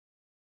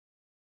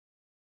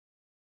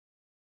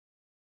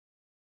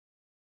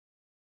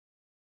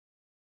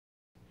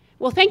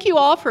Well, thank you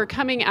all for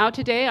coming out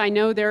today. I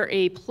know there are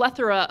a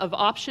plethora of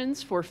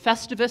options for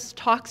Festivus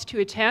talks to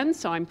attend,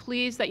 so I'm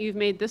pleased that you've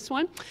made this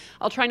one.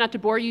 I'll try not to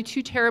bore you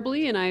too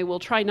terribly, and I will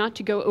try not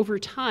to go over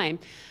time.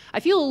 I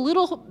feel a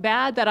little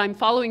bad that I'm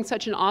following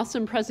such an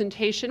awesome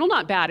presentation. Well,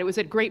 not bad, it was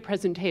a great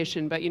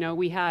presentation, but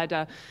we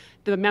had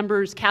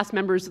the cast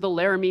members of the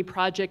Laramie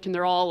Project, and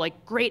they're all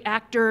like great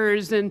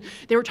actors, and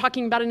they were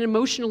talking about an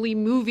emotionally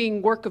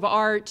moving work of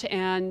art,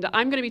 and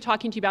I'm going to be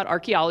talking to you about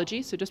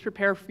archaeology, so just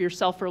prepare for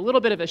yourself for a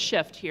little bit of a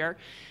shift here,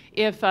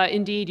 if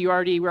indeed you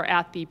already were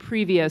at the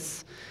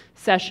previous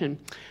session.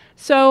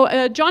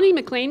 So Johnny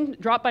McLean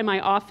dropped by my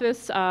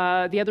office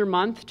the other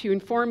month to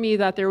inform me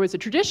that there was a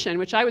tradition,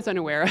 which I was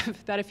unaware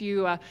of, that if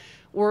you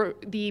were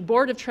the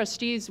Board of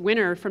Trustees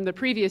winner from the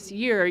previous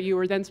year, you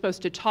were then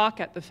supposed to talk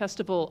at the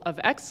Festival of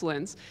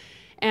Excellence.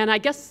 And I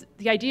guess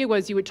the idea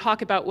was you would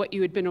talk about what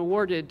you had been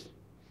awarded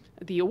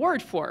the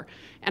award for.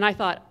 And I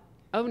thought,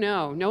 oh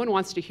no one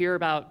wants to hear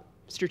about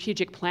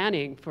strategic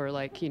planning for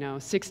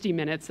 60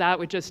 minutes. That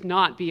would just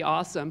not be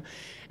awesome.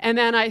 And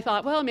then I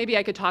thought, well, maybe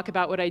I could talk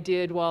about what I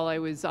did while I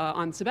was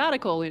on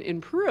sabbatical in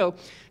Peru.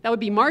 That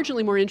would be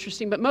marginally more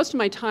interesting, but most of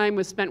my time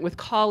was spent with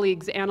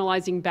colleagues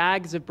analyzing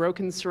bags of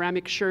broken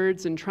ceramic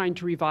sherds and trying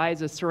to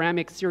revise a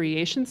ceramic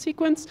seriation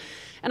sequence.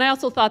 And I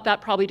also thought that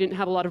probably didn't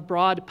have a lot of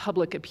broad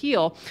public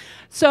appeal.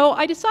 So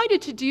I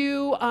decided to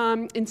do,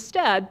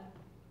 instead,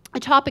 a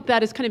topic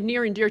that is kind of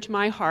near and dear to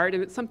my heart,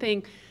 and it's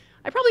something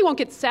I probably won't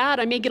get sad.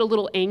 I may get a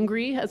little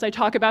angry as I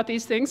talk about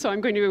these things, so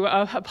I'm going to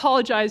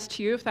apologize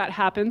to you if that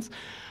happens.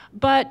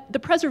 But the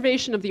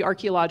preservation of the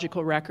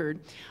archaeological record.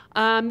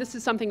 This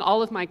is something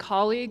all of my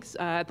colleagues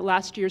at the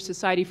last year's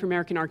Society for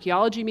American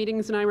Archaeology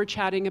meetings and I were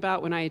chatting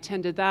about when I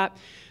attended that.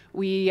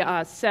 We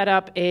set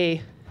up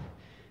a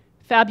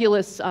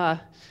fabulous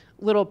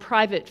little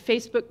private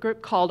Facebook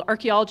group called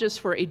Archaeologists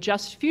for a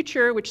Just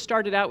Future, which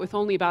started out with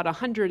only about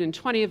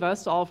 120 of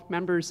us, all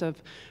members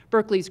of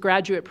Berkeley's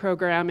graduate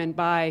program, and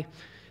by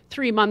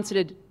 3 months it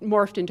had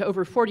morphed into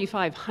over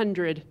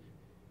 4,500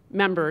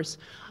 members.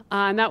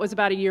 And that was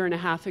about a year and a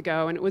half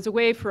ago, and it was a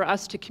way for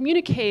us to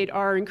communicate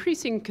our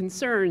increasing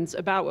concerns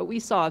about what we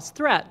saw as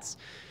threats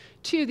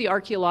to the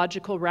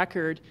archaeological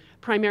record,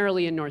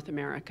 primarily in North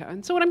America.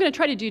 And so what I'm going to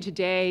try to do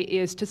today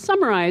is to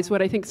summarize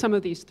what I think some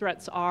of these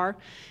threats are,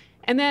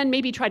 and then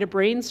maybe try to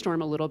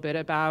brainstorm a little bit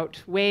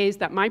about ways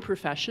that my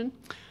profession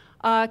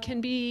can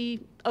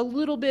be a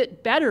little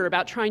bit better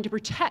about trying to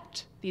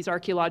protect these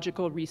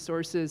archaeological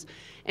resources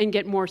and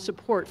get more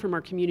support from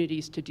our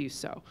communities to do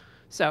so.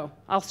 So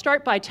I'll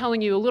start by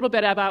telling you a little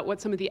bit about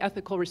what some of the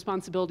ethical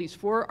responsibilities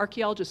for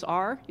archaeologists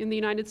are in the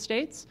United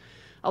States.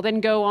 I'll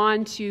then go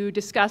on to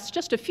discuss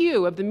just a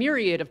few of the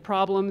myriad of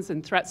problems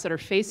and threats that are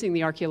facing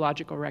the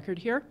archaeological record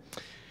here.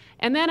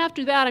 And then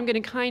after that, I'm going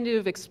to kind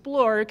of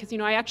explore, because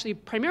I actually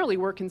primarily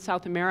work in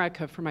South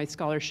America for my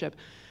scholarship.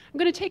 I'm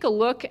going to take a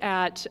look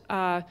at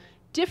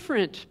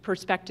different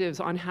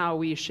perspectives on how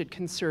we should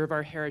conserve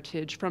our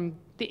heritage from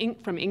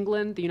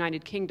England, the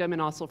United Kingdom,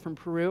 and also from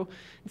Peru,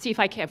 and see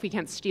if we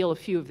can't steal a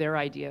few of their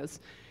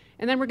ideas.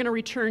 And then we're going to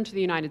return to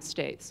the United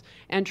States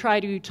and try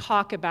to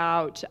talk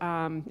about,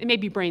 and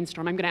maybe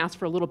brainstorm. I'm going to ask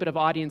for a little bit of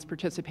audience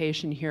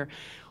participation here.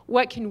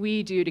 What can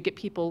we do to get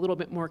people a little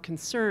bit more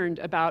concerned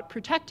about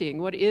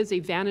protecting what is a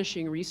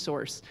vanishing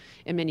resource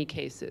in many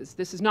cases?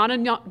 This is not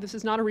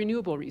a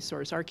renewable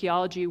resource.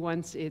 Archaeology,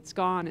 once it's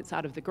gone, it's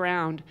out of the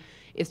ground,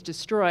 it's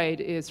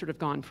destroyed, is sort of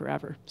gone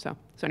forever. So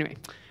anyway,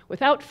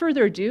 without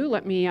further ado,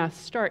 let me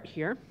start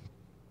here.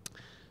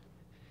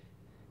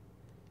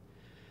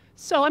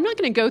 So I'm not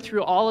going to go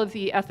through all of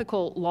the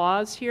ethical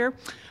laws here,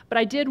 but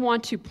I did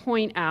want to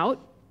point out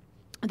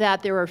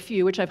that there are a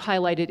few, which I've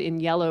highlighted in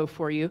yellow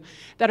for you,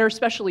 that are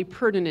especially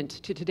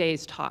pertinent to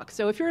today's talk.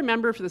 So if you're a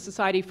member for the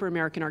Society for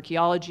American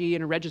Archaeology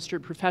and a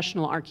registered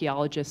professional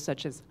archaeologist,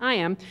 such as I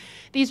am,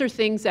 these are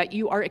things that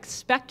you are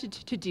expected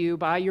to do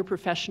by your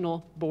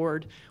professional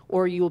board,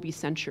 or you will be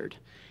censured.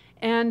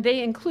 And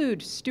they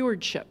include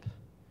stewardship.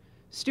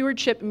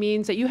 Stewardship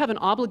means that you have an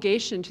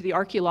obligation to the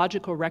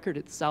archaeological record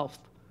itself.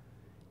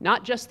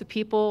 Not just the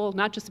people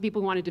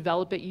who want to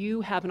develop it.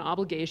 You have an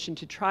obligation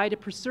to try to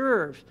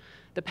preserve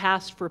the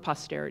past for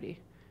posterity.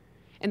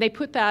 And they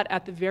put that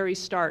at the very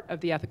start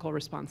of the ethical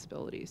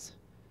responsibilities.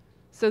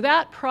 So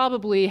that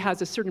probably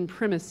has a certain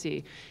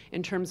primacy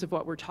in terms of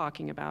what we're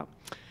talking about.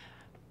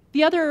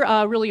 The other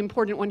really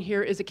important one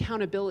here is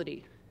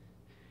accountability.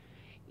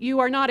 You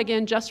are not,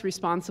 again, just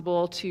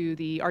responsible to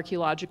the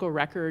archaeological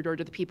record or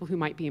to the people who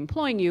might be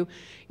employing you.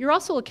 You're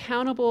also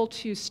accountable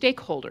to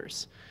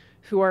stakeholders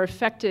who are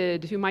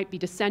affected, who might be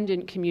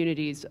descendant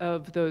communities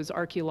of those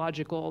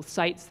archaeological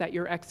sites that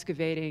you're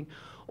excavating,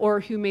 or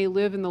who may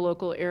live in the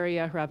local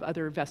area who have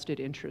other vested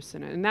interests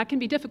in it. And that can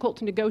be difficult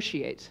to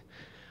negotiate.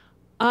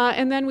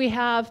 And then we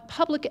have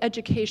public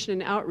education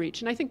and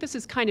outreach. And I think this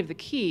is kind of the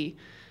key.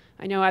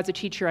 I know as a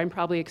teacher I'm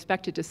probably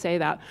expected to say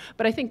that,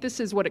 but I think this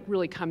is what it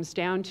really comes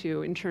down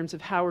to in terms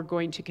of how we're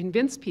going to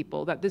convince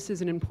people that this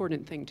is an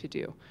important thing to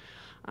do,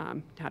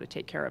 how to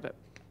take care of it.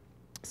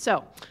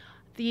 So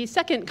The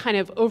second kind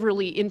of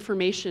overly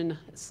information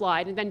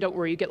slide, and then don't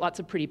worry, you get lots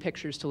of pretty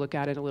pictures to look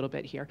at it a little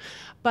bit here,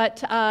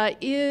 but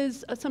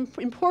is some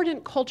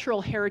important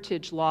cultural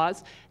heritage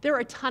laws. There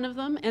are a ton of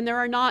them, and there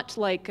are not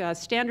like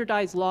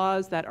standardized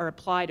laws that are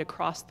applied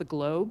across the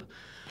globe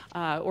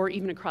or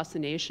even across the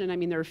nation. I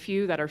mean, there are a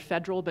few that are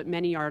federal, but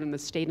many are on the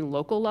state and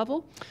local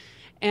level.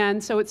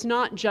 And so it's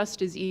not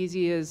just as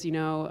easy as, you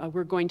know,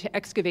 we're going to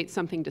excavate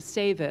something to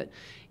save it.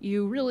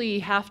 You really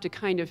have to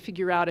kind of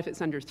figure out if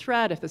it's under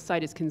threat, if the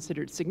site is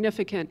considered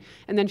significant,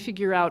 and then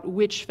figure out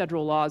which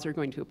federal laws are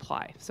going to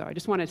apply. So I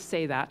just want to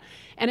say that.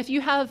 And if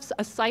you have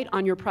a site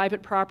on your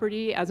private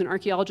property, as an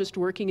archaeologist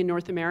working in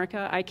North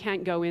America, I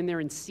can't go in there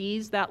and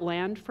seize that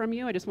land from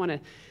you. I just want to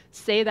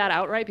say that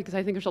outright, because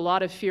I think there's a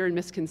lot of fear and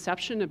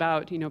misconception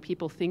about, you know,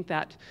 people think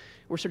that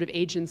we're sort of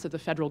agents of the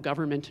federal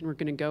government and we're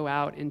going to go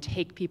out and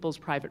take people's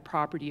private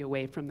property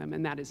away from them,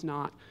 and that is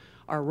not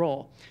our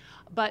role.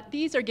 But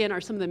these, again,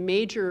 are some of the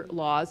major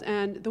laws,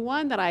 and the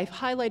one that I've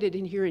highlighted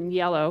in here in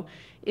yellow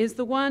is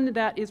the one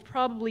that is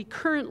probably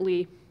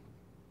currently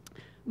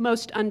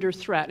most under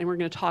threat, and we're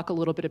going to talk a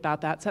little bit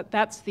about that. So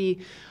that's the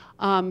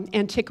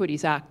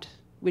Antiquities Act,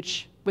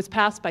 which was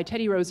passed by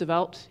Teddy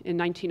Roosevelt in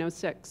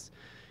 1906.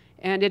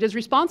 And it is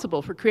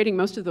responsible for creating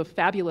most of the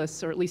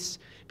fabulous, or at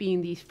least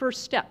being the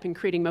first step in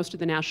creating most of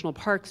the national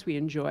parks we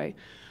enjoy.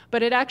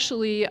 But it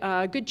actually,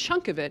 a good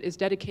chunk of it is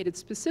dedicated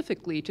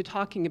specifically to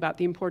talking about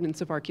the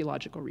importance of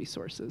archaeological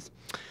resources.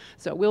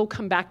 So we'll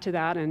come back to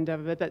that, and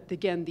but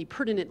again, the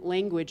pertinent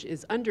language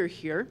is under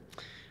here.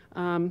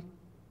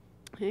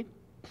 Okay.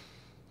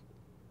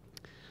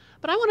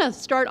 But I want to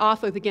start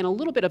off with, again, a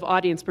little bit of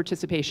audience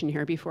participation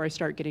here before I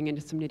start getting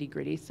into some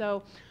nitty-gritty.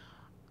 So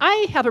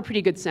I have a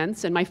pretty good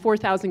sense, and my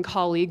 4,000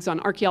 colleagues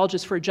on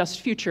Archaeologists for a Just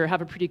Future have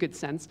a pretty good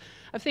sense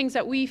of things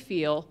that we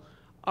feel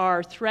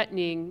are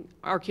threatening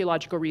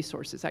archaeological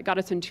resources. That got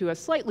us into a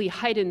slightly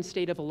heightened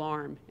state of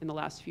alarm in the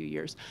last few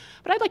years.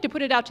 But I'd like to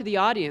put it out to the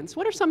audience.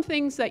 What are some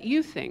things that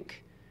you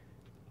think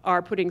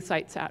are putting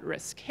sites at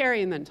risk?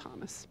 Harry and then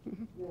Thomas.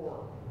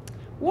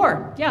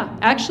 War, yeah.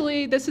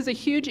 Actually, this is a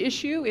huge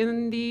issue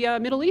in the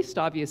Middle East,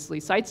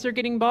 obviously. Sites are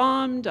getting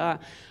bombed.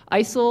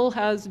 ISIL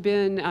has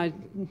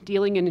been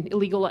dealing in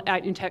illegal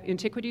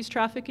antiquities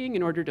trafficking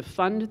in order to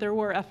fund their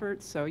war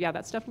efforts. So yeah,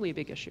 that's definitely a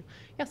big issue.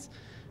 Yes?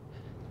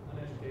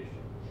 Education.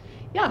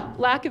 Yeah,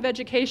 lack of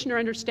education or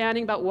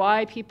understanding about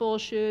why people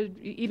should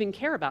even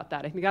care about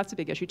that. I think that's a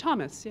big issue.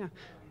 Thomas, yeah.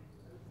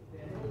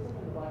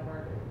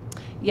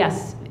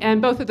 Yes,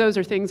 and both of those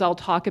are things I'll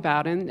talk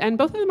about, and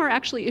both of them are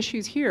actually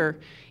issues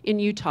here in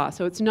Utah.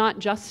 So it's not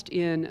just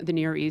in the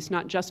Near East,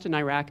 not just in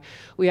Iraq.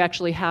 We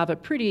actually have a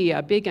pretty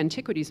big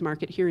antiquities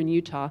market here in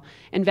Utah,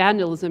 and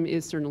vandalism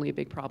is certainly a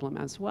big problem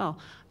as well.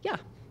 Yeah,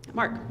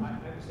 Mark. I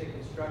would say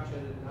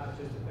construction, not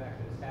just the fact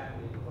that it's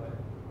happening, but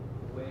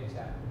the way it's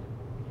happening.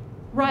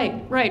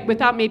 Right,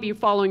 without maybe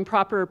following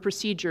proper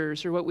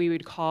procedures or what we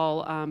would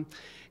call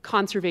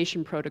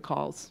conservation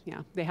protocols.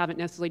 Yeah, they haven't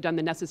necessarily done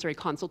the necessary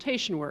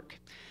consultation work.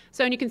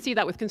 So, and you can see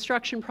that with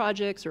construction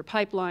projects or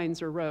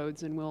pipelines or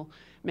roads, and we'll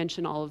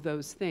mention all of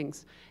those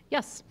things.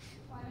 Yes?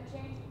 Climate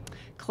change.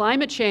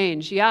 Climate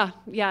change, yeah.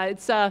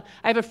 It's, I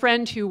have a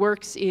friend who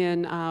works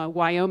in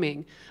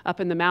Wyoming, up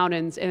in the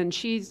mountains, and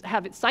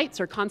sites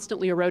are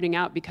constantly eroding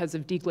out because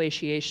of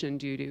deglaciation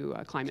due to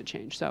climate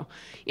change. So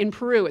in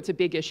Peru, it's a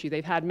big issue.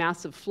 They've had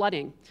massive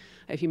flooding,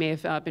 if you may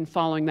have been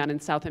following that in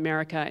South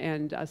America,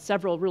 and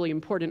several really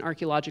important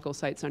archaeological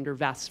sites under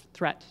vast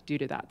threat due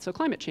to that. So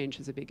climate change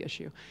is a big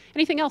issue.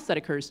 Anything else that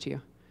occurs to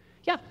you?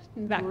 Yeah,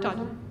 in back,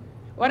 Todd.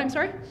 What, I'm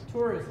sorry?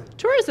 Tourism.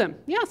 Tourism,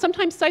 yeah.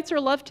 Sometimes sites are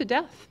loved to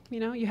death. You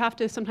know, you have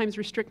to sometimes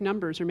restrict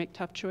numbers or make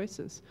tough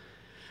choices.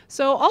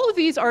 So all of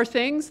these are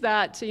things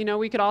that, you know,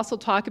 we could also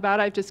talk about.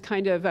 I've just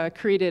kind of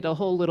created a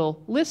whole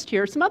little list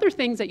here. Some other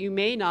things that you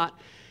may not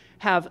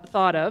have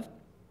thought of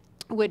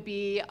would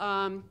be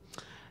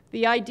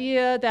the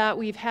idea that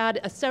we've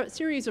had a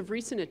series of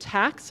recent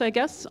attacks, I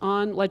guess,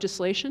 on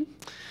legislation.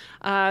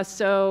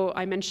 So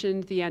I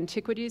mentioned the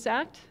Antiquities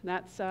Act.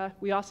 That's,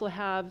 we also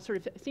have sort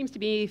of, it seems to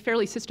be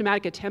fairly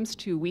systematic attempts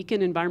to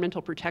weaken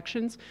environmental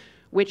protections,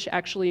 which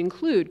actually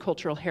include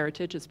cultural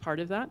heritage as part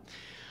of that.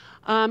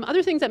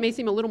 Other things that may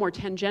seem a little more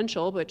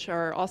tangential, which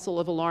are also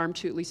of alarm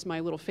to at least my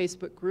little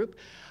Facebook group,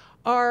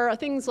 are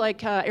things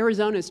like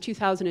Arizona's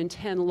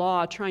 2010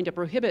 law trying to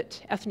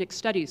prohibit ethnic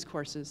studies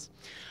courses.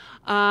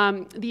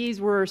 These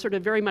were sort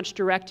of very much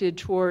directed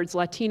towards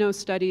Latino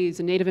studies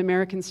and Native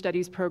American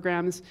studies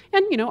programs,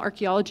 and you know,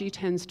 archaeology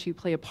tends to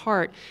play a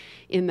part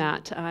in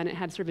that, and it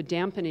had sort of a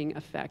dampening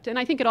effect. And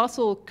I think it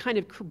also kind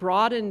of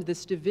broadened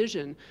this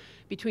division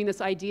between this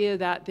idea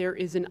that there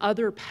is an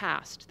other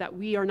past that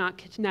we are not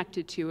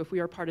connected to if we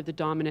are part of the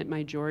dominant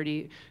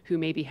majority who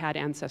maybe had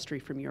ancestry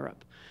from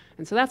Europe.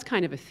 And so that's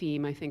kind of a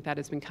theme, I think, that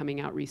has been coming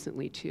out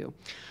recently too.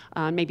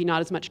 Maybe not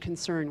as much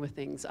concern with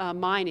things.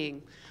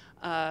 Mining.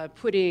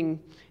 Putting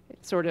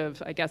sort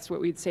of, I guess, what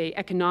we'd say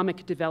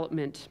economic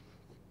development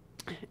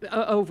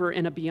over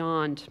and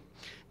beyond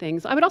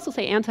things. I would also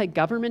say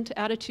anti-government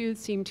attitudes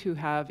seem to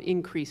have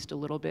increased a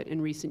little bit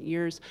in recent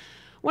years.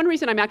 One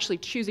reason I'm actually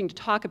choosing to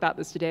talk about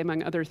this today,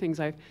 among other things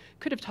I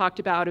could have talked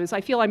about, is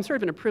I feel I'm sort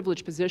of in a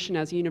privileged position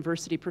as a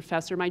university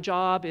professor. My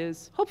job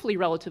is hopefully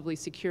relatively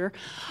secure,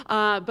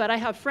 but I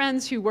have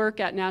friends who work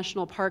at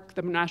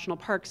the National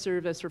Park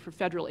Service or for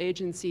federal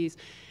agencies,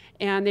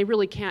 and they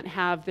really can't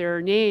have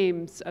their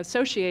names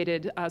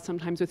associated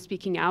sometimes with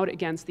speaking out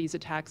against these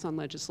attacks on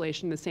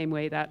legislation the same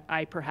way that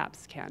I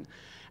perhaps can,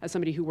 as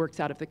somebody who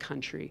works out of the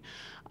country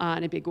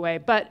in a big way.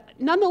 But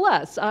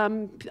nonetheless,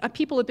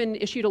 people have been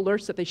issued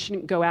alerts that they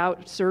shouldn't go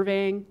out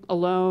surveying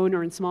alone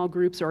or in small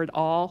groups or at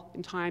all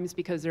in times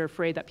because they're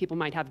afraid that people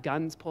might have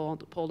guns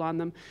pulled on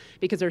them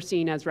because they're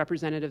seen as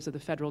representatives of the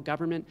federal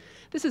government.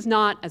 This is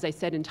not, as I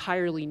said,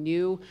 entirely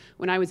new.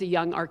 When I was a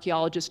young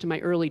archaeologist in my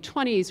early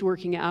 20s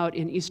working out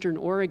in eastern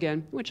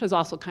Oregon, which was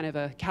also kind of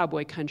a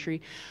cowboy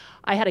country,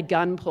 I had a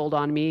gun pulled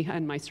on me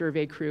and my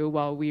survey crew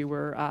while we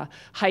were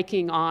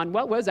hiking on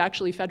what was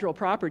actually federal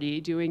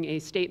property, doing a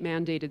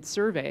state-mandated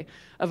survey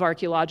of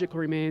archaeological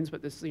remains.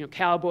 But this,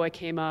 cowboy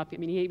came up. I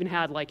mean, he even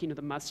had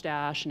the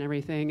mustache and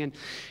everything, and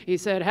he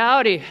said,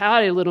 "Howdy,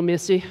 howdy, little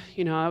missy."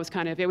 I was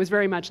it was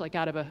very much like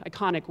out of an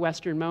iconic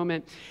Western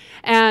moment.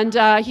 And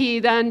he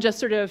then just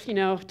sort of,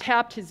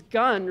 tapped his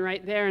gun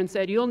right there and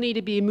said, "You'll need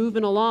to be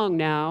moving along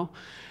now."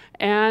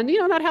 And,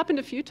 that happened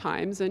a few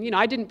times. And,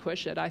 I didn't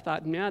push it. I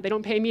thought, yeah, they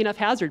don't pay me enough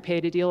hazard pay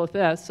to deal with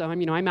this. So,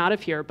 I'm out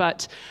of here.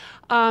 But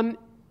then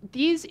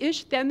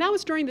that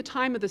was during the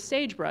time of the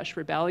Sagebrush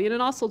Rebellion,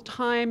 and also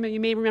time, you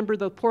may remember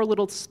the poor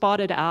little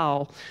spotted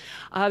owl.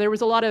 There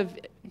was a lot of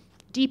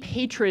deep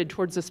hatred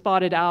towards the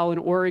spotted owl in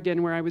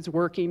Oregon where I was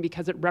working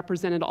because it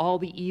represented all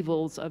the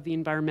evils of the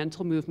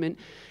environmental movement.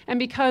 And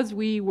because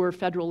we were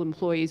federal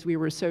employees, we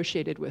were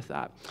associated with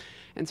that.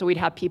 And so we'd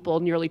have people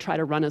nearly try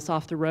to run us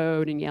off the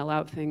road and yell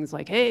out things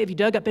like, "Hey, have you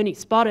dug up any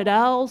spotted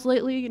owls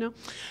lately?"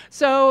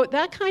 So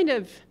that kind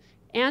of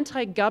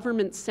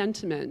anti-government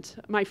sentiment,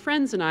 my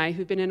friends and I,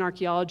 who've been in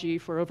archaeology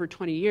for over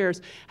 20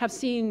 years, have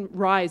seen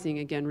rising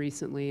again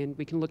recently. And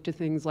we can look to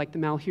things like the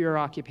Malheur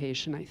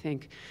occupation, I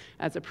think,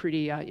 as a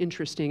pretty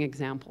interesting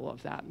example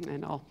of that.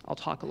 And I'll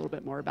talk a little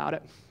bit more about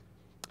it.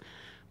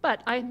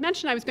 But I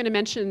mentioned I was going to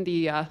mention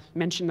the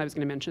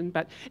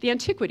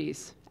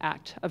Antiquities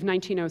Act of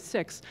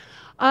 1906.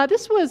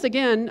 This was,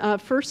 again,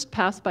 first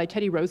passed by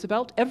Teddy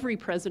Roosevelt. Every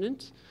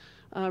president,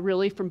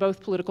 really, from both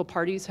political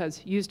parties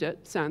has used it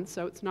since,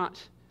 so it's not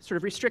sort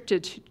of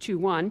restricted to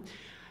one.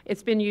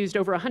 It's been used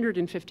over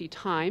 150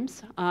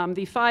 times.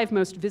 The 5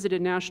 most visited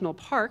national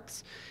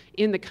parks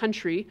in the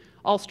country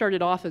all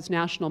started off as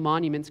national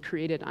monuments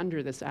created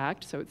under this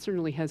act, so it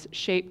certainly has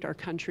shaped our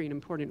country in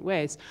important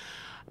ways.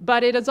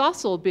 But it has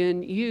also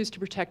been used to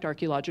protect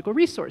archaeological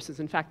resources.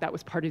 In fact, that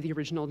was part of the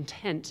original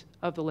intent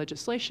of the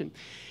legislation.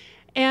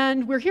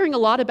 And we're hearing a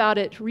lot about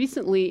it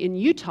recently in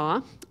Utah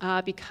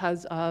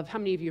because of, how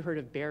many of you heard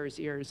of bear's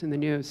ears in the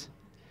news?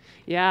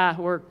 Yeah,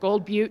 or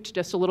Gold Butte,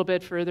 just a little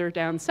bit further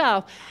down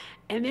south.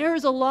 And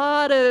there's a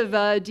lot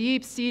of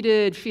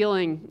deep-seated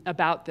feeling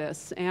about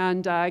this.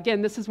 And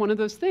again, this is one of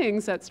those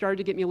things that started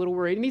to get me a little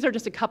worried. And these are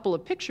just a couple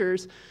of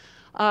pictures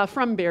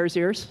from bear's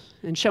ears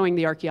and showing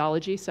the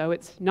archaeology. So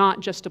it's not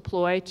just a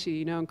ploy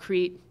to,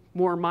 create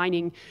more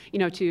mining,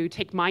 to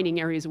take mining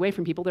areas away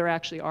from people. There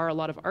actually are a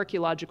lot of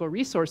archaeological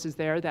resources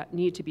there that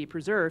need to be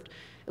preserved,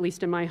 at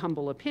least in my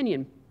humble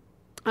opinion.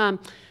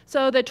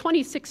 So the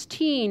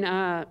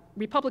 2016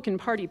 Republican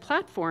Party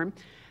platform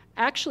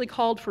actually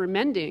called for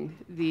amending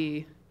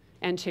the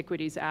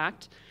Antiquities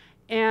Act,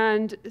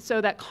 and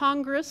so that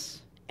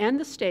Congress and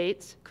the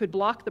states could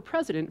block the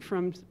president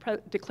from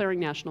declaring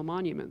national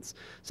monuments.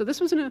 So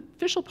this was an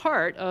official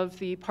part of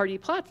the party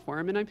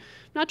platform, and I'm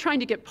not trying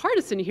to get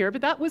partisan here,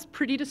 but that was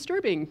pretty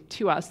disturbing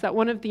to us, that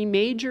one of the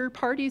major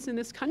parties in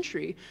this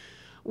country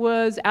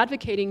was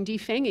advocating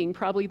defanging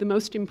probably the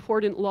most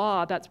important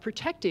law that's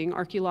protecting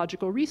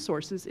archaeological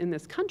resources in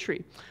this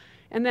country.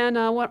 And then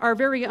our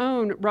very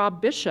own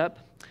Rob Bishop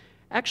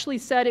actually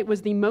said it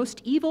was the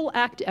most evil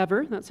act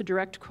ever, that's a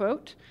direct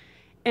quote,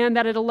 and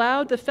that it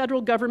allowed the federal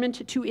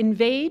government to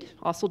invade,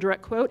 also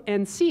direct quote,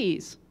 and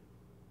seize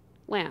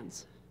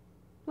lands.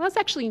 Well, that's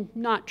actually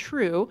not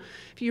true.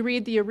 If you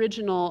read the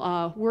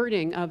original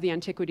wording of the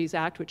Antiquities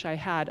Act, which I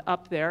had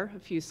up there a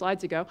few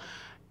slides ago,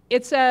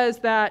 it says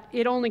that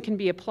it only can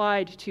be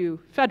applied to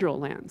federal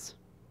lands.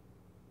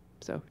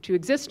 So to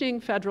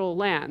existing federal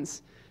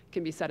lands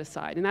can be set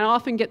aside. And that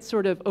often gets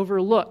sort of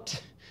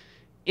overlooked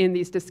in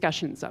these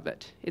discussions of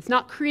it. It's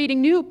not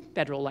creating new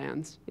federal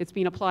lands. It's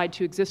being applied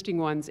to existing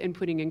ones and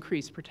putting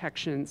increased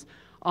protections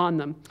on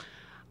them.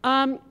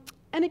 And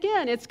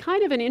again, it's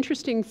kind of an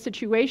interesting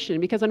situation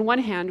because on one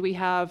hand, we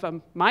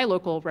have my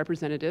local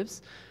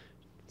representatives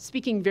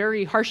speaking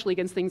very harshly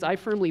against things I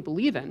firmly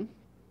believe in,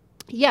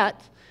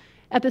 yet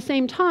at the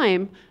same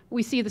time,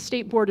 we see the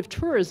State Board of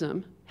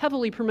Tourism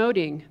heavily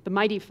promoting the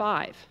Mighty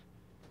Five.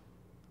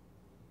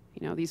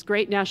 These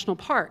great national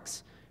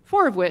parks,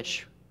 4 of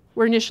which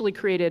were initially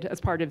created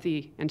as part of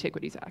the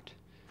Antiquities Act.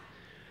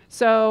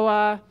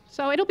 So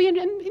it'll be,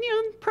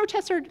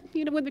 protests are,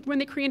 when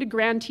they created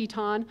Grand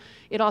Teton,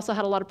 it also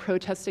had a lot of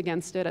protests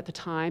against it at the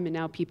time, and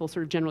now people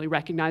sort of generally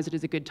recognize it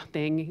as a good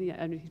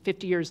thing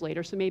 50 years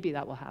later, so maybe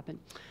that will happen.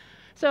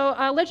 So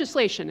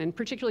legislation, and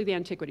particularly the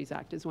Antiquities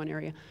Act, is one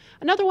area.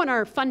 Another one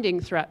are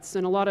funding threats,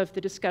 and a lot of the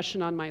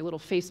discussion on my little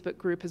Facebook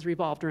group has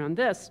revolved around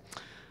this.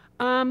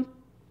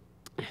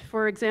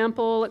 For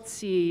example, let's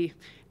see,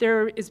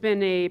 there has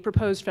been a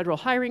proposed federal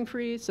hiring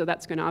freeze, so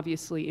that's going to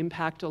obviously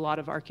impact a lot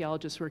of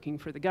archaeologists working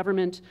for the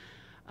government.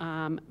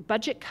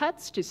 Budget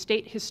cuts to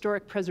state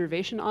historic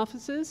preservation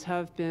offices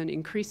have been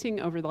increasing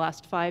over the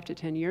last 5 to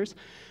 10 years.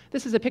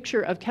 This is a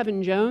picture of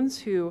Kevin Jones,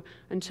 who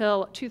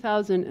until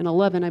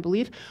 2011, I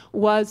believe,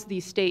 was the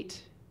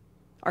state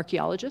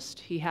archaeologist.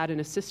 He had an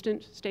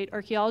assistant state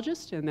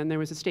archaeologist, and then there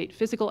was a state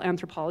physical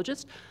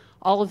anthropologist.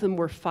 All of them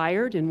were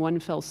fired in one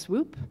fell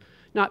swoop,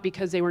 not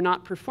because they were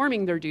not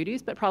performing their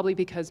duties, but probably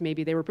because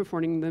maybe they were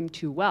performing them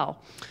too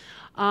well.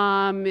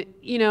 And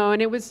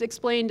it was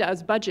explained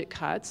as budget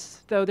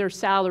cuts, though their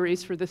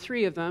salaries for the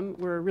three of them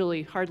were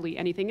really hardly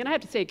anything. And I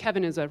have to say,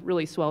 Kevin is a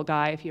really swell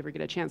guy if you ever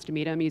get a chance to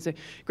meet him. He's a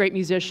great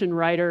musician,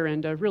 writer,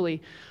 and a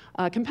really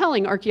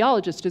compelling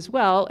archaeologist as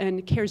well,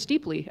 and cares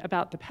deeply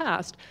about the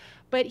past.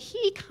 But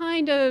he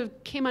kind of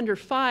came under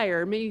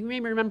fire. You may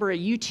remember a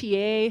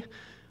UTA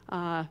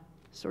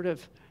sort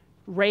of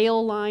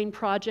rail line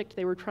project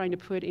they were trying to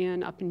put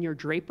in up near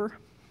Draper.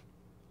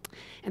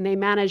 And they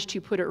managed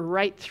to put it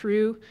right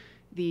through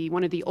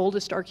one of the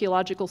oldest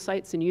archaeological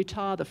sites in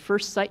Utah, the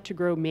first site to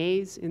grow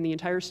maize in the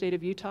entire state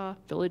of Utah,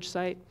 village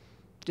site,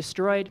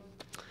 destroyed.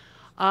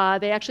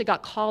 They actually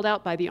got called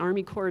out by the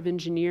Army Corps of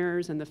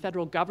Engineers and the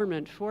federal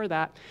government for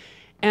that.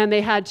 And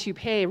they had to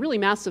pay a really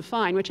massive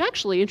fine, which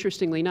actually,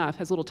 interestingly enough,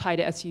 has a little tie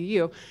to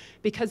SUU,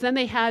 because then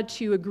they had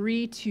to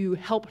agree to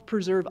help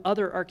preserve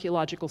other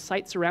archaeological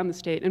sites around the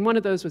state. And one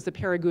of those was the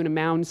Paraguna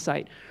Mound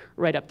site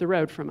right up the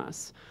road from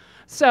us.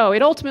 So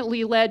it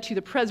ultimately led to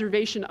the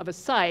preservation of a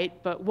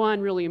site, but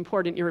one really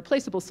important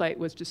irreplaceable site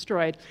was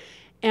destroyed.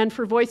 And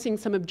for voicing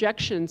some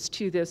objections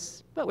to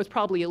this, what was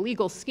probably a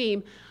legal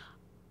scheme,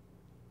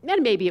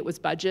 and maybe it was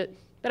budget,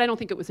 but I don't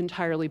think it was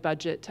entirely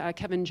budget,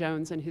 Kevin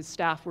Jones and his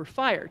staff were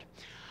fired.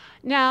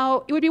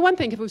 Now, it would be one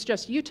thing if it was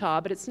just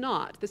Utah, but it's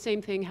not. The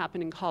same thing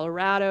happened in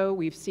Colorado.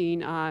 We've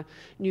seen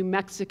New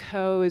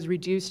Mexico has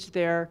reduced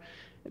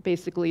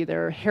basically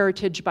their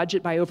heritage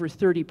budget by over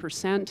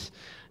 30%.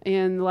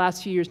 In the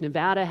last few years,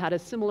 Nevada had a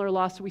similar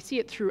loss. So we see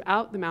it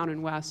throughout the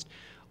Mountain West,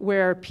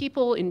 where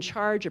people in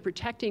charge of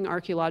protecting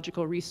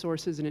archaeological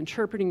resources and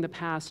interpreting the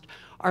past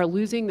are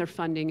losing their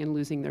funding and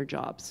losing their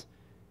jobs.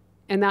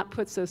 And that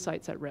puts those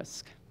sites at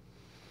risk.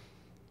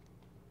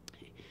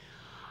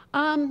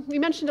 We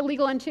mentioned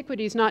illegal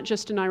antiquities, not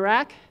just in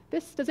Iraq.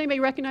 Does anybody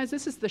recognize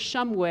this? Is the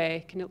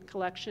Shumway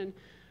collection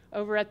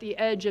over at the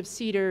edge of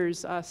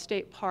Cedars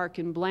State Park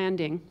in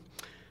Blanding.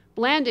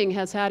 Blanding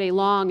has had a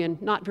long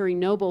and not very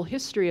noble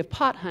history of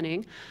pot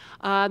hunting.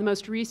 The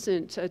most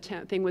recent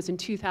thing was in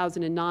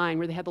 2009,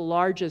 where they had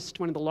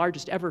one of the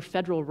largest ever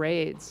federal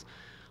raids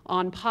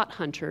on pot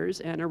hunters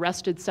and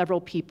arrested several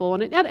people.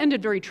 And it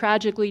ended very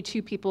tragically.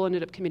 2 people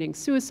ended up committing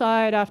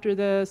suicide after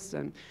this.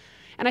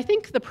 And I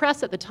think the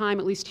press at the time,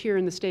 at least here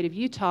in the state of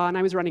Utah, and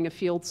I was running a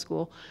field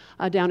school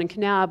down in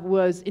Kanab,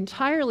 was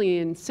entirely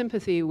in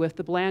sympathy with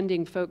the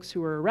Blanding folks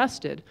who were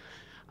arrested,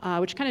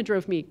 which kind of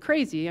drove me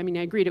crazy. I mean,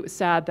 I agreed it was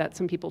sad that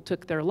some people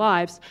took their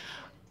lives.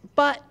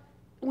 But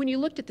when you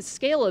looked at the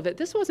scale of it,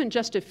 this wasn't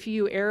just a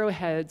few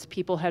arrowheads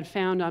people had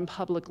found on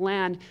public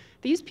land.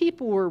 These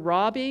people were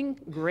robbing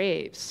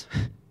graves.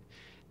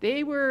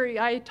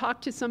 I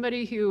talked to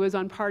somebody who was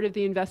on part of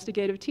the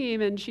investigative team,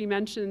 and she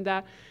mentioned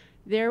that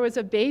there was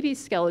a baby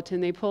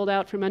skeleton they pulled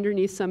out from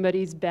underneath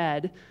somebody's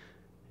bed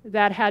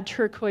that had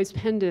turquoise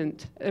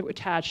pendant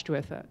attached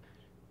with it.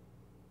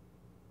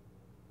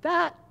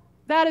 That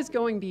is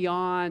going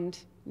beyond,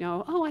 I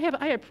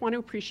want to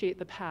appreciate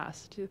the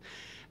past.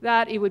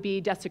 That it would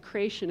be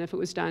desecration if it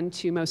was done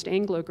to most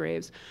Anglo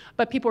graves.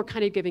 But people were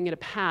kind of giving it a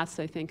pass,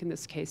 I think, in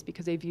this case,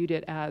 because they viewed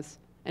it as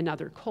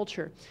another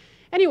culture.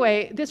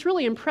 Anyway, this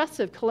really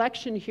impressive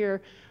collection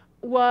here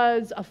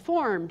was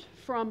formed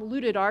from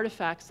looted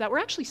artifacts that were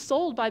actually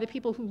sold by the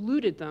people who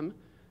looted them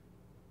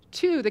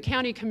to the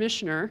county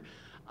commissioner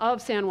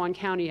of San Juan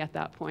County at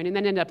that point, and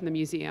then ended up in the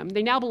museum.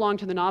 They now belong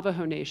to the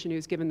Navajo Nation,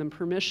 who's given them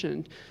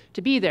permission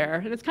to be there.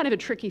 And it's kind of a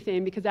tricky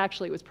thing, because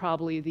actually it was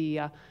probably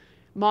the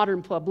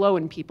modern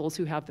Puebloan peoples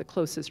who have the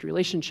closest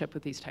relationship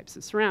with these types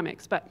of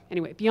ceramics. But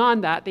anyway,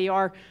 beyond that, they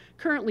are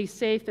currently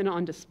safe and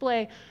on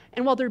display.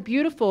 And while they're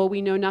beautiful,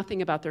 we know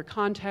nothing about their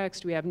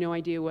context. We have no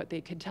idea what they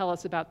could tell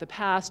us about the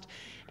past.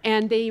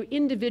 And they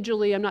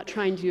individually, I'm not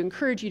trying to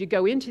encourage you to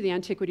go into the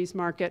antiquities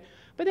market,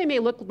 but they may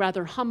look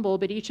rather humble,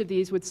 but each of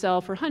these would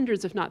sell for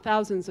hundreds, if not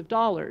thousands of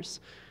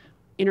dollars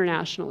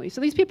internationally. So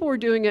these people were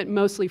doing it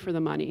mostly for the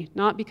money,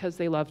 not because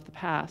they loved the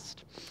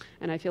past.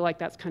 And I feel like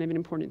that's kind of an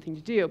important thing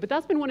to do. But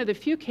that's been one of the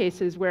few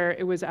cases where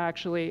it was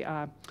actually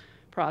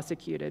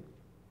prosecuted.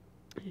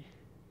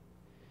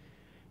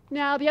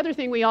 Now, the other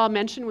thing we all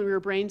mentioned when we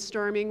were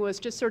brainstorming was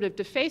just sort of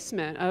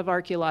defacement of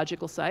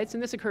archaeological sites,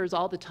 and this occurs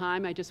all the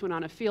time. I just went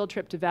on a field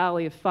trip to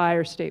Valley of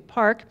Fire State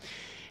Park,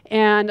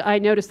 and I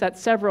noticed that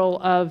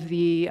several of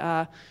the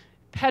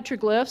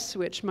petroglyphs,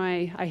 which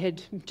I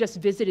had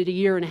just visited a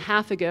year and a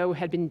half ago,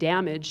 had been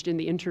damaged in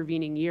the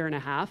intervening year and a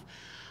half.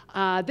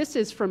 This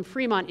is from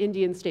Fremont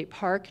Indian State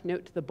Park.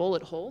 Note the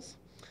bullet holes.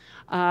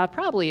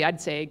 Probably, I'd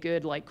say, a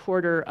good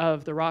quarter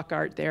of the rock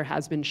art there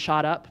has been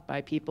shot up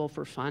by people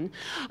for fun.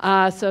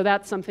 So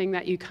that's something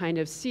that you kind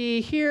of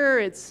see here.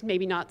 It's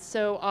maybe not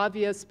so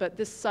obvious, but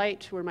this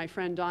site where my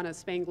friend Donna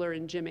Spangler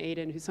and Jim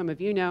Aiden, who some of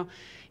you know,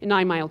 in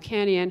 9 Mile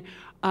Canyon,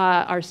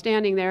 are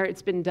standing there.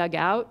 It's been dug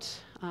out.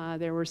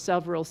 There were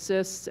several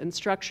cysts and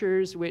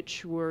structures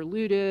which were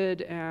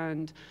looted,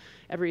 and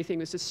everything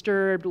was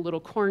disturbed, little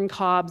corn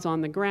cobs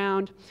on the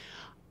ground.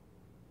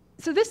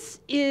 So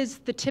this is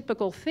the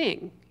typical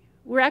thing.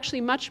 We're actually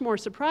much more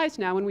surprised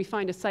now when we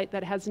find a site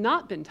that has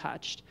not been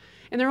touched.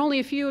 And there are only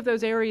a few of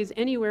those areas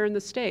anywhere in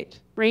the state.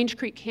 Range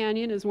Creek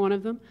Canyon is one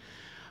of them.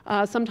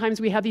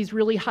 Sometimes we have these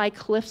really high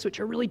cliffs which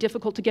are really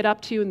difficult to get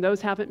up to, and those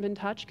haven't been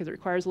touched because it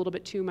requires a little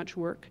bit too much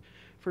work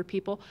for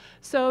people.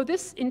 So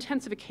this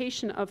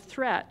intensification of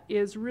threat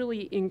is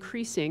really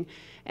increasing.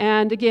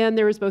 And again,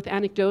 there is both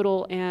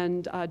anecdotal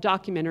and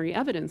documentary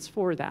evidence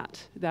for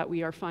that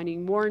we are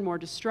finding more and more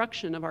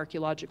destruction of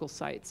archaeological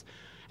sites.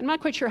 I'm not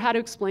quite sure how to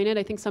explain it.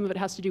 I think some of it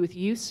has to do with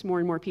use. More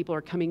and more people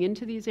are coming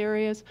into these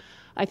areas.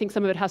 I think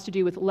some of it has to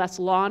do with less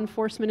law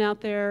enforcement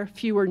out there,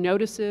 fewer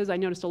notices. I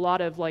noticed a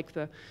lot of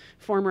the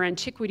former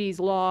antiquities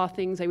law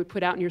things they would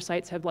put out in your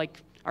sites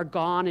are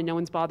gone and no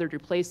one's bothered to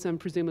replace them,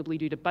 presumably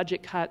due to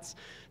budget cuts.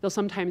 They'll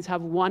sometimes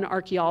have one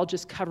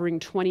archaeologist covering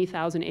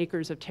 20,000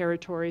 acres of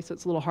territory, so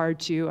it's a little hard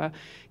to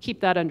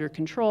keep that under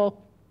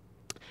control.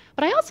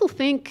 But I also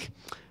think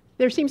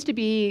there seems to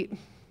be,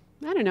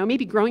 I don't know,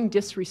 maybe growing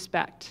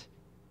disrespect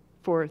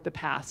for the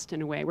past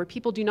in a way, where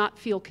people do not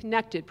feel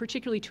connected,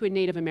 particularly to a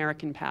Native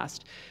American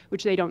past,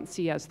 which they don't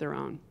see as their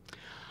own.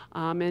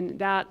 And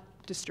that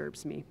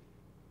disturbs me.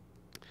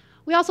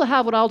 We also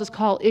have what I'll just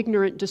call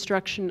ignorant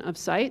destruction of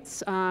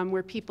sites,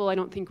 where people, I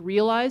don't think,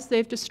 realize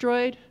they've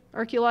destroyed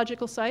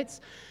archaeological sites.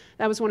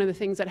 That was one of the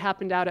things that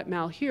happened out at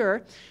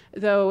Malheur,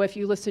 though if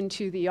you listen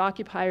to the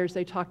occupiers,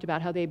 they talked about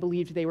how they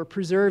believed they were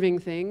preserving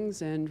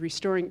things and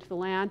restoring it to the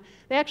land.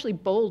 They actually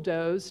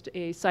bulldozed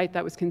a site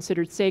that was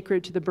considered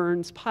sacred to the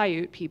Burns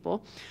Paiute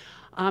people,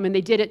 and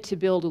they did it to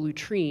build a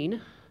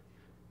latrine.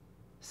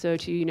 So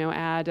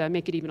to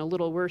make it even a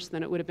little worse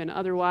than it would have been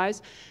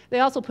otherwise. They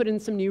also put in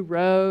some new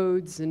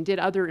roads and did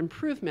other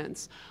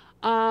improvements.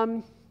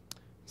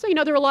 So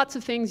there were lots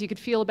of things you could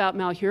feel about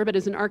Malheur, but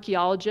as an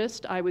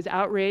archaeologist, I was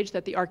outraged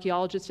that the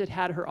archaeologist had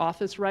had her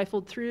office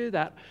rifled through,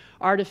 that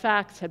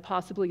artifacts had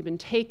possibly been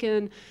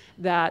taken,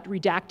 that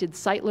redacted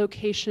site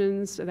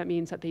locations, so that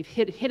means that they've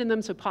hidden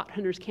them so pot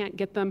hunters can't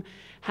get them,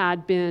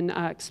 had been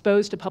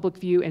exposed to public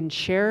view and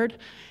shared,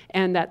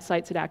 and that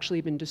sites had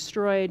actually been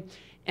destroyed.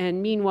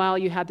 And meanwhile,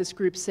 you had this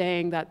group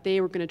saying that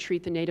they were going to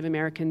treat the Native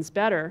Americans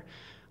better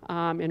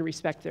and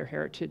respect their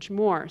heritage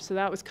more. So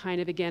that was kind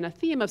of, again, a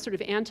theme of sort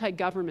of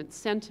anti-government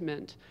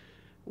sentiment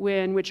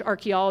which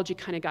archaeology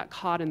kind of got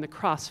caught in the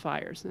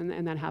crossfires,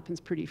 and that happens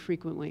pretty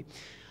frequently.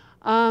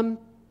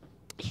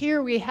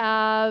 Here we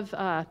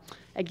have,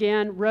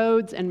 again,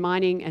 roads and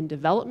mining and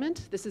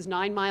development. This is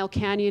 9 Mile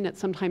Canyon. It's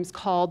sometimes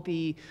called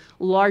the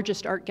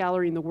largest art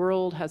gallery in the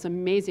world, has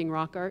amazing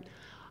rock art.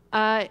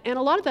 And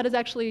a lot of that is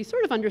actually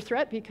sort of under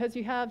threat because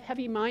you have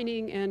heavy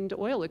mining and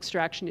oil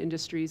extraction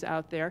industries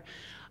out there.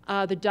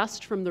 The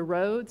dust from the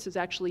roads has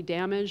actually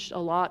damaged a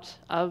lot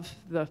of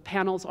the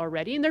panels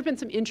already, and there have been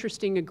some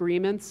interesting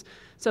agreements.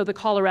 So the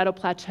Colorado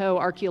Plateau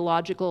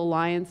Archaeological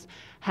Alliance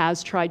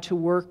has tried to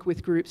work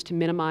with groups to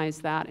minimize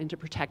that and to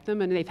protect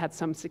them, and they've had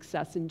some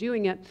success in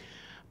doing it.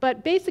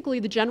 But basically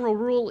the general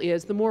rule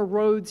is the more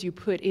roads you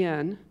put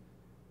in,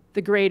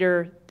 the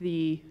greater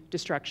the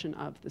destruction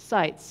of the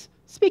sites.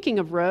 Speaking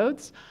of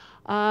roads,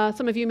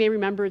 some of you may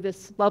remember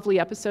this lovely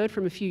episode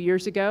from a few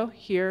years ago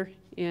here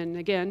in,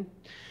 again,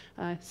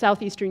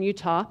 southeastern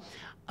Utah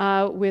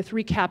with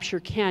Recapture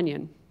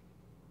Canyon,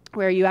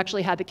 where you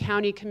actually had the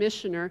county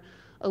commissioner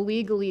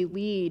illegally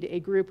lead a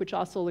group which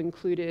also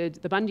included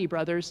the Bundy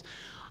brothers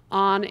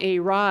on a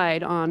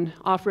ride on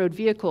off-road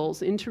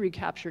vehicles into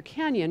Recapture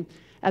Canyon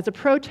as a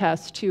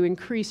protest to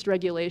increased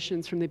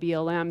regulations from the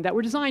BLM that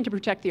were designed to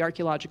protect the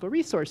archaeological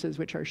resources,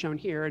 which are shown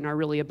here and are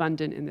really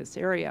abundant in this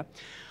area.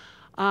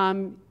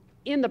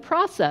 In the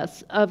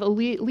process of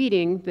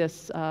leading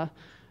this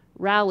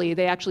rally,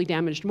 they actually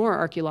damaged more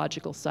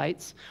archaeological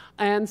sites,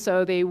 and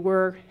so they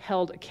were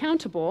held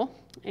accountable,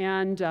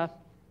 and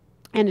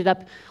ended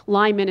up,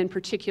 Lyman in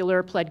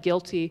particular, pled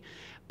guilty.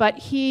 But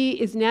he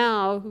is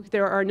now,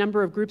 there are a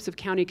number of groups of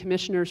county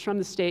commissioners from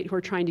the state who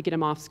are trying to get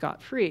him off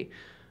scot-free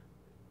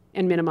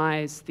and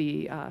minimize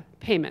the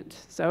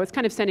payment. So it's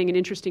kind of sending an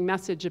interesting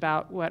message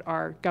about what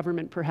our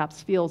government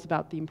perhaps feels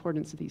about the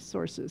importance of these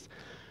sources.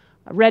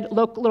 A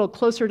little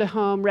closer to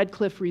home, Red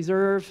Cliff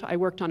Reserve. I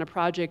worked on a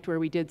project where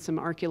we did some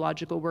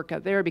archaeological work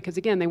out there because,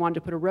 again, they wanted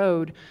to put a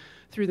road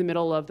through the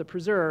middle of the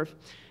preserve.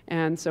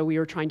 And so we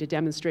were trying to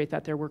demonstrate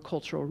that there were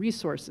cultural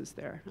resources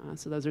there.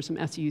 So those are some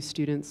SU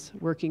students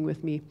working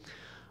with me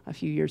a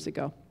few years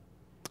ago.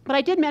 But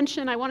I did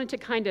mention I wanted to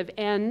kind of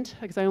end,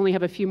 because I only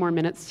have a few more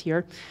minutes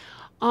here,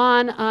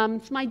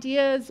 on some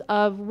ideas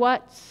of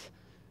what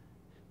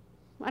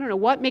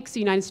makes the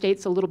United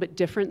States a little bit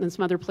different than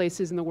some other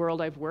places in the world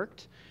I've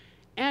worked.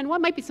 And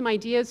what might be some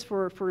ideas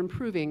for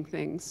improving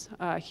things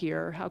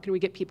here? How can we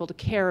get people to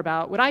care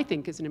about what I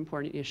think is an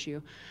important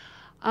issue?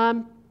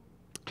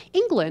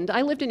 England,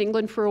 I lived in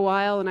England for a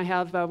while, and I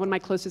have one of my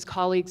closest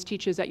colleagues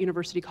teaches at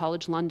University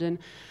College London.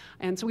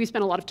 And so we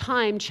spent a lot of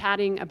time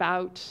chatting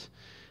about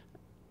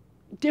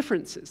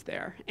differences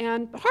there.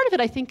 And part of it,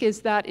 I think,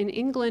 is that in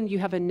England you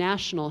have a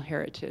national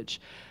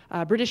heritage.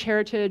 British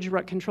heritage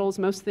controls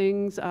most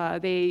things.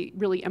 They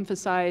really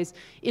emphasize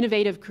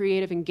innovative,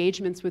 creative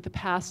engagements with the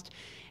past.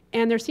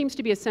 And there seems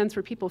to be a sense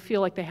where people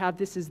feel like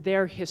this is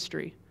their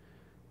history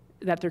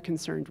that they're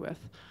concerned with,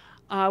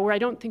 where I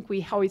don't think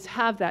we always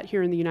have that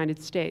here in the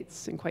United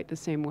States in quite the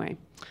same way.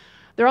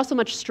 There are also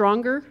much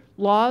stronger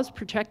laws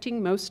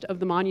protecting most of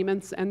the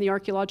monuments and the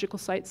archaeological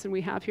sites than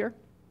we have here,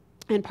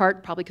 in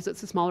part probably because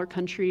it's a smaller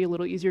country, a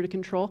little easier to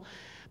control.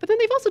 But then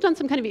they've also done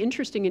some kind of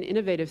interesting and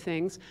innovative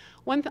things.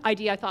 One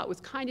idea I thought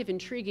was kind of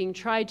intriguing,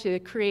 tried to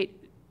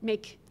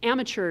make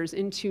amateurs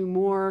into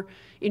more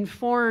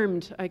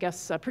informed, I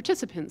guess,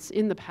 participants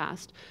in the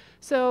past.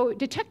 So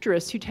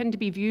detectorists, who tend to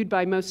be viewed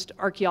by most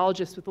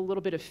archaeologists with a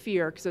little bit of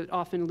fear because it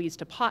often leads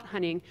to pot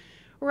hunting,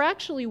 were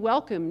actually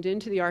welcomed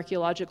into the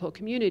archaeological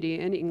community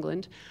in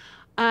England.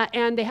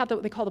 And they have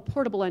what they call the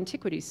portable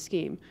antiquities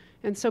scheme.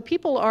 And so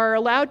people are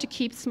allowed to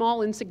keep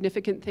small,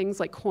 insignificant things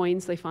like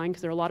coins they find,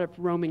 because there are a lot of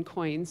Roman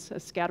coins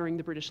scattering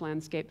the British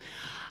landscape.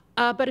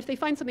 But if they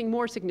find something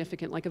more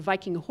significant, like a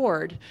Viking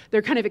hoard,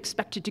 they're kind of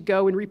expected to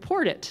go and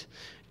report it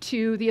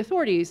to the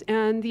authorities.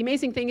 And the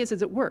amazing thing is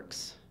it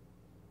works.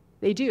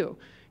 They do.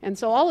 And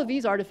so all of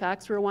these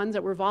artifacts were ones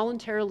that were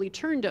voluntarily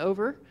turned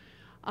over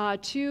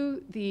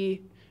to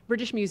the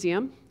British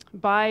Museum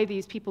by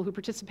these people who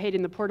participated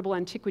in the portable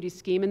antiquities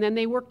scheme, and then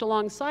they worked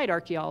alongside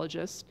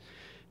archaeologists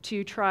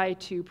to try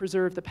to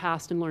preserve the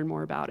past and learn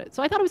more about it.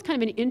 So I thought it was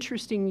kind of an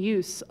interesting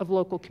use of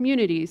local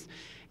communities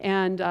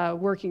and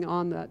working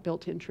on that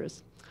built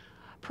interest.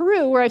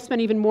 Peru, where I've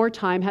spent even more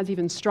time, has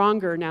even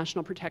stronger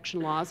national protection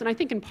laws, and I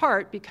think in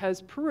part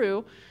because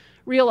Peru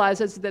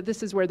realizes that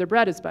this is where their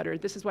bread is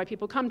buttered. This is why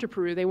people come to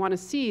Peru. They want to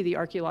see the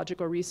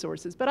archaeological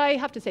resources. But I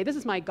have to say, this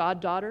is my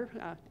goddaughter,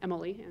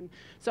 Emily. And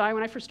so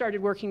when I first started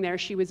working there,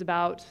 she was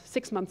about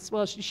 6 months,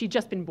 well, she'd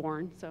just been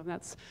born, so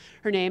that's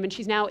her name, and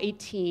she's now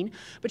 18.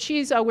 But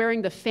she's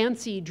wearing the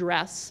fancy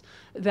dress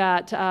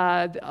that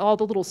all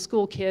the little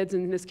school kids,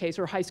 in this case,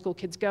 or high school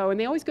kids go, and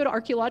they always go to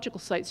archaeological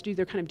sites to do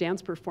their kind of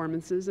dance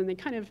performances, and they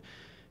kind of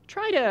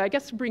try to, I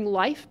guess, bring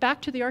life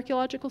back to the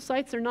archaeological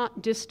sites. They're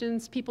not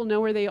distant, people know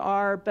where they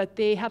are, but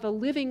they have a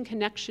living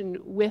connection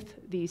with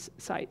these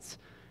sites.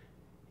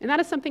 And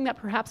that is something that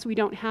perhaps we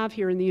don't have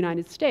here in the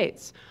United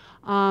States.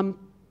 So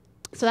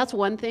that's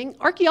one thing.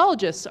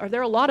 Archaeologists,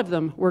 there are a lot of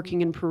them working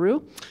in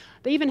Peru.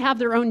 They even have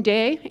their own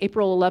day.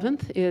 April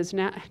 11th is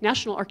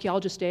National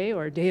Archaeologist Day,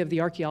 or Day of the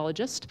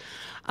Archaeologist.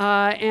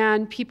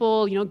 And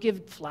people,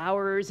 give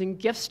flowers and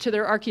gifts to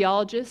their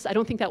archaeologists. I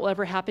don't think that will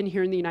ever happen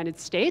here in the United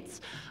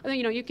States.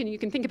 You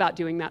can think about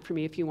doing that for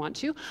me if you want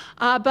to.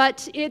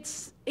 But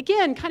it's,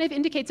 again, kind of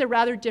indicates a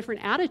rather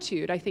different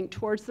attitude, I think,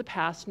 towards the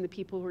past and the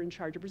people who are in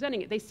charge of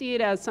presenting it. They see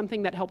it as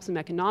something that helps them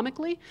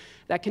economically,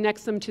 that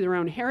connects them to their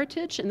own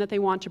heritage, and that they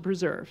want to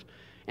preserve.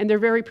 And they're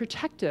very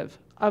protective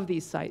of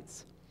these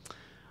sites.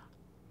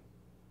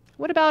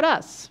 What about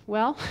us?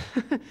 Well,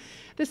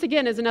 this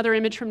again is another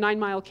image from 9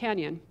 Mile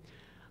Canyon.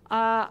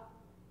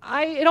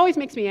 It always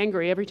makes me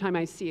angry every time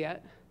I see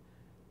it,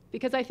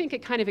 because I think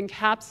it kind of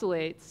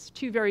encapsulates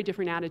two very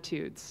different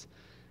attitudes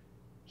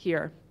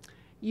here.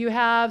 You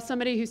have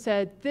somebody who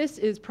said, this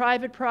is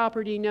private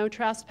property, no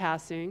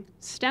trespassing,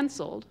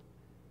 stenciled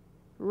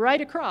right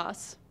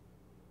across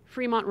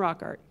Fremont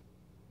rock art.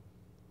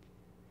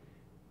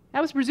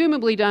 That was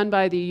presumably done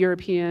by the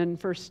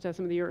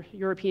some of the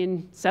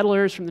European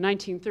settlers from the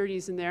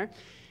 1930s in there.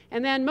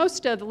 And then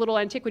most of the little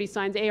antiquity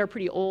signs, are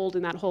pretty old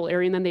in that whole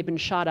area, and then they've been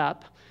shot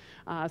up.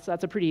 So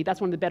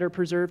that's one of the better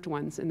preserved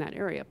ones in that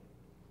area.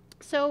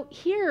 So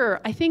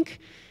here, I think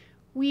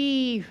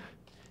we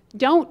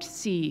don't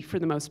see, for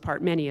the most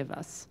part, many of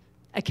us,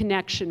 a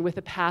connection with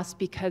the past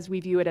because we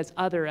view it as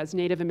other, as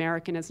Native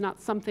American, as not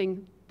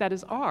something that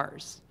is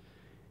ours.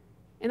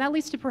 And that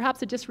leads to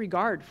perhaps a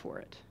disregard for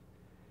it,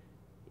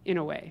 in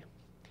a way.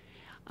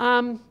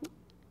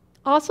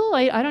 Also,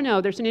 I don't know,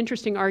 there's an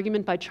interesting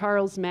argument by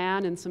Charles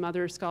Mann and some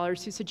other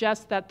scholars who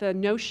suggest that the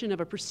notion of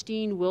a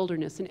pristine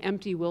wilderness, an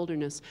empty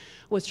wilderness,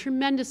 was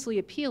tremendously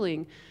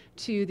appealing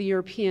to the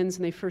Europeans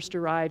when they first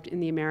arrived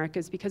in the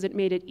Americas because it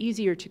made it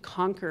easier to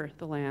conquer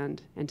the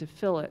land and to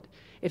fill it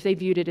if they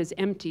viewed it as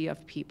empty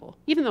of people,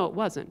 even though it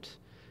wasn't.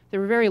 There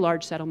were very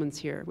large settlements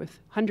here with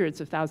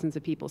hundreds of thousands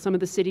of people. Some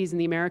of the cities in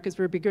the Americas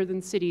were bigger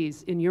than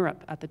cities in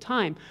Europe at the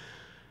time.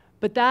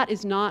 But that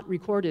is not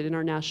recorded in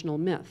our national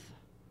myth.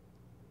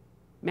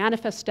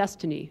 Manifest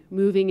destiny,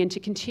 moving into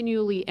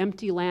continually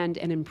empty land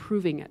and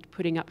improving it,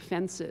 putting up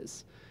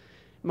fences,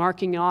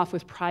 marking it off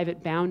with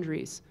private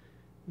boundaries.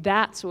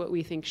 That's what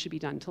we think should be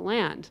done to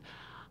land.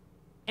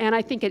 And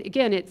I think,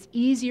 again, it's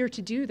easier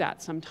to do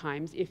that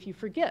sometimes if you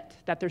forget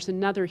that there's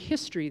another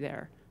history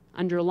there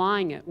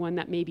underlying it, one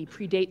that maybe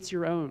predates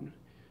your own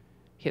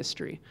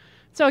history.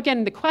 So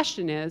again, the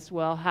question is,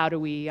 well, how do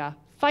we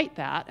fight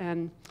that?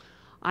 And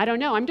I don't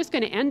know. I'm just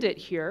going to end it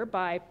here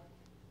by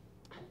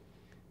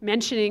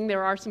mentioning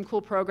there are some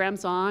cool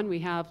programs on. We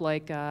have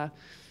like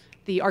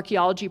the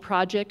archaeology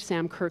project.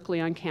 Sam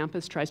Kirkley on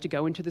campus tries to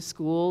go into the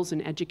schools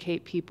and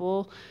educate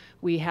people.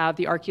 We have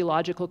the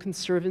Archaeological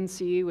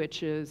Conservancy,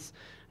 which is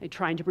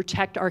trying to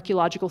protect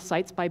archaeological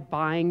sites by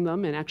buying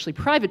them and actually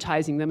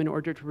privatizing them in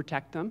order to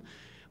protect them.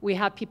 We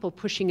have people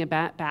pushing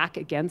back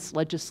against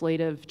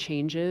legislative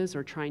changes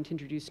or trying to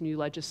introduce new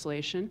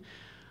legislation.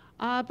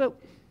 But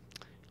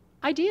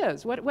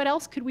ideas, what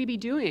else could we be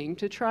doing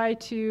to try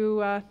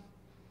to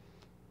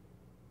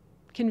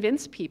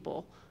convince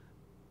people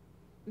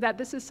that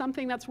this is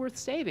something that's worth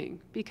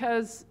saving?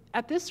 Because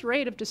at this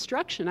rate of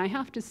destruction, I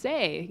have to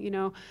say, you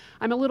know,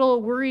 I'm a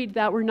little worried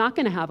that we're not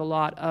going to have a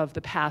lot of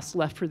the past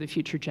left for the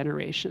future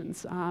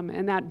generations.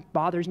 And that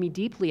bothers me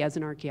deeply as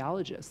an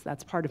archaeologist.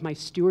 That's part of my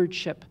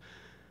stewardship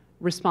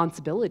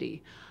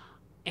responsibility.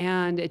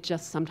 And it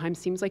just sometimes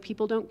seems like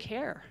people don't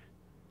care.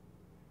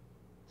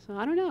 So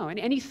I don't know.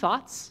 Any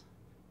thoughts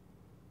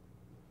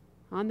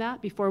on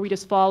that before we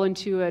just fall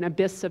into an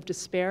abyss of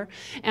despair?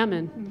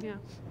 Ammon, yeah.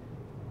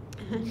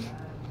 I think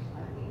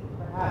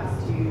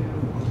perhaps to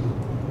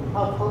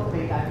help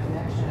cultivate that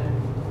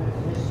connection with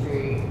the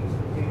history,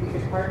 if we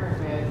could partner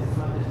with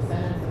some of the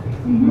descendants of these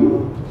people,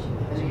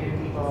 the Native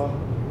people,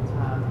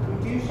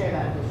 who do share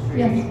that history,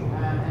 yes.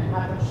 And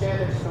have them share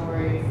their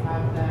stories,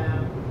 have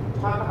them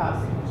talk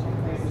about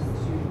significant places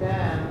to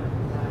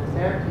them,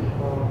 their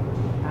people.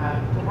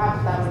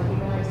 Perhaps that would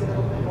humanize it a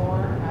little bit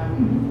more.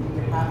 We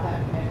would have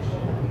that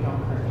connection that we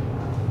don't currently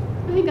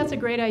have. I think that's a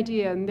great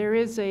idea, and there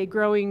is a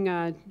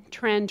growing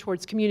trend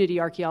towards community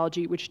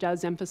archaeology, which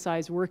does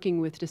emphasize working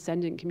with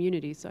descendant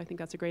communities, so I think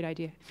that's a great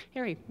idea.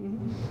 Harry?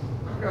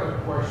 Mm-hmm. I've got a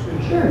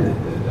question. Sure.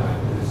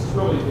 That is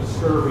really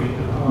disturbing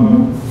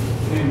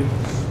in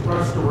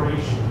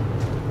restoration.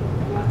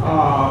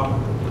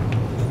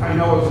 I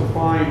know it's a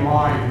fine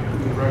line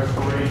between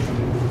restoration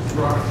and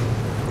destruction.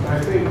 And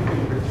I think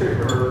in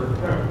particular,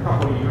 a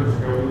couple of years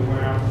ago, we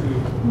went out to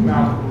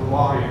Mount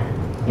Reliant,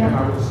 and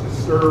I was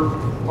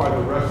disturbed by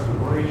the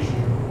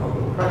restoration of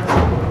the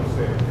petroglyphs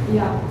there.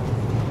 Yeah.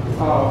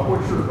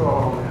 What's your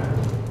thought on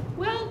that?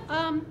 Well,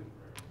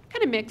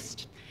 kind of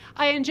mixed.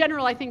 In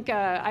general, I think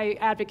I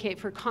advocate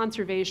for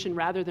conservation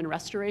rather than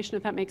restoration,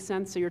 if that makes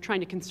sense. So you're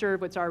trying to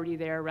conserve what's already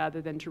there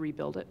rather than to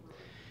rebuild it.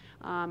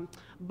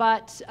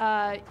 But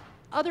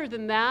other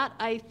than that,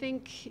 I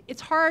think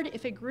it's hard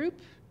if a group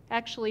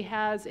actually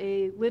has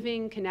a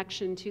living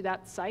connection to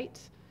that site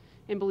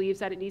and believes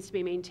that it needs to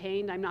be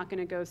maintained. I'm not going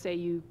to go say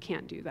you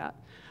can't do that.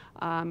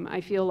 I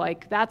feel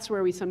like that's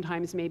where we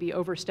sometimes maybe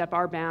overstep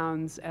our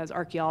bounds as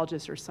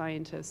archaeologists or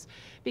scientists,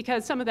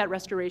 because some of that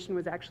restoration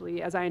was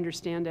actually, as I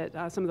understand it,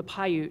 some of the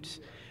Paiute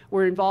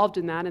were involved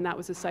in that, and that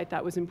was a site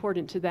that was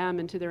important to them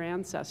and to their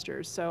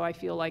ancestors. So I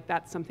feel like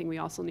that's something we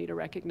also need to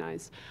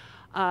recognize.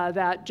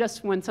 That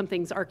just when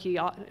something's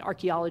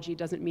archaeology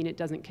doesn't mean it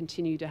doesn't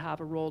continue to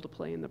have a role to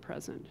play in the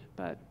present.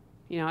 But,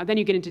 you know, then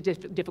you get into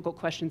difficult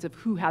questions of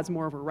who has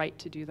more of a right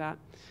to do that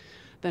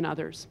than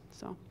others.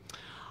 So,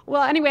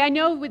 well, anyway, I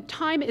know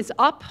time is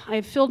up.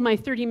 I've filled my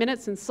 30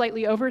 minutes and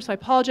slightly over, so I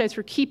apologize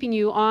for keeping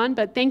you on,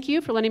 but thank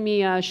you for letting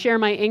me share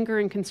my anger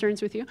and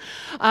concerns with you.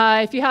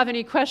 If you have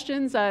any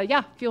questions,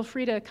 yeah, feel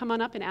free to come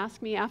on up and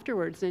ask me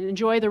afterwards, and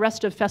enjoy the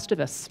rest of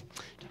Festivus.